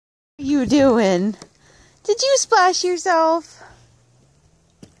What are you doing? Did you splash yourself?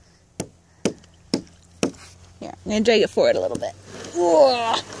 Here, I'm going to drag it forward a little bit.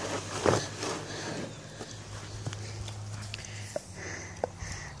 Whoa.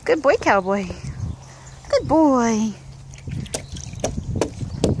 Good boy, cowboy. Good boy.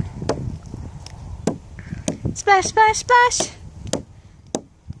 Splash, splash, splash.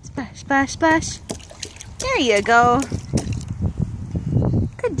 Splash, splash, splash. There you go.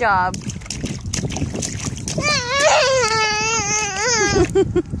 Good job.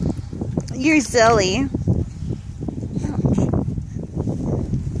 You're silly.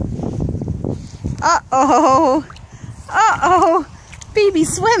 Uh-oh. Uh-oh. Baby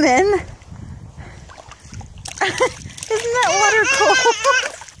swimming. Isn't that water cold?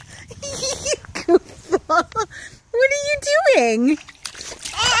 You goofball. What are you doing?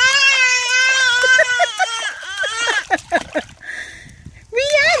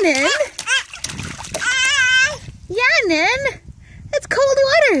 Rhiannon? Rhiannon? That's cold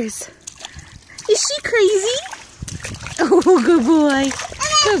waters. Is she crazy? Oh, good boy.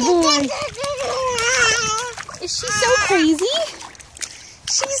 Good boy. Is she so crazy?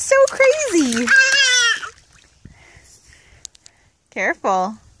 She's so crazy.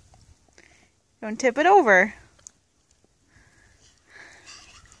 Careful. Don't tip it over.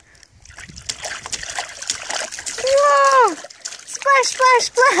 Whoa! Splash, splash,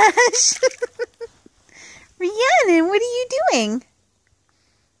 splash! Rhiannon, what are you doing?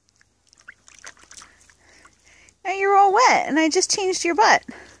 Now you're all wet, and I just changed your butt.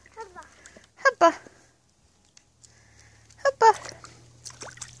 Hubba. Hubba.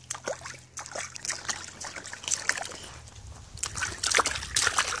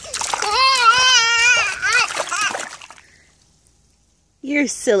 You're a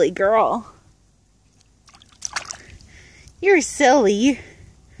silly girl. You're silly.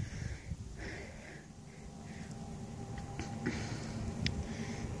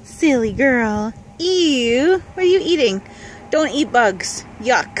 Silly girl. Ew. What are you eating? Don't eat bugs.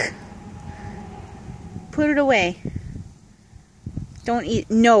 Yuck. Put it away. Don't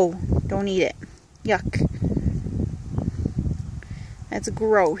eat. No. Don't eat it. Yuck. That's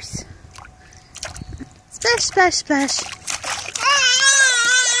gross. Splash, splash, splash.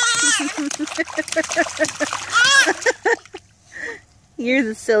 You're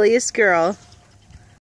the silliest girl.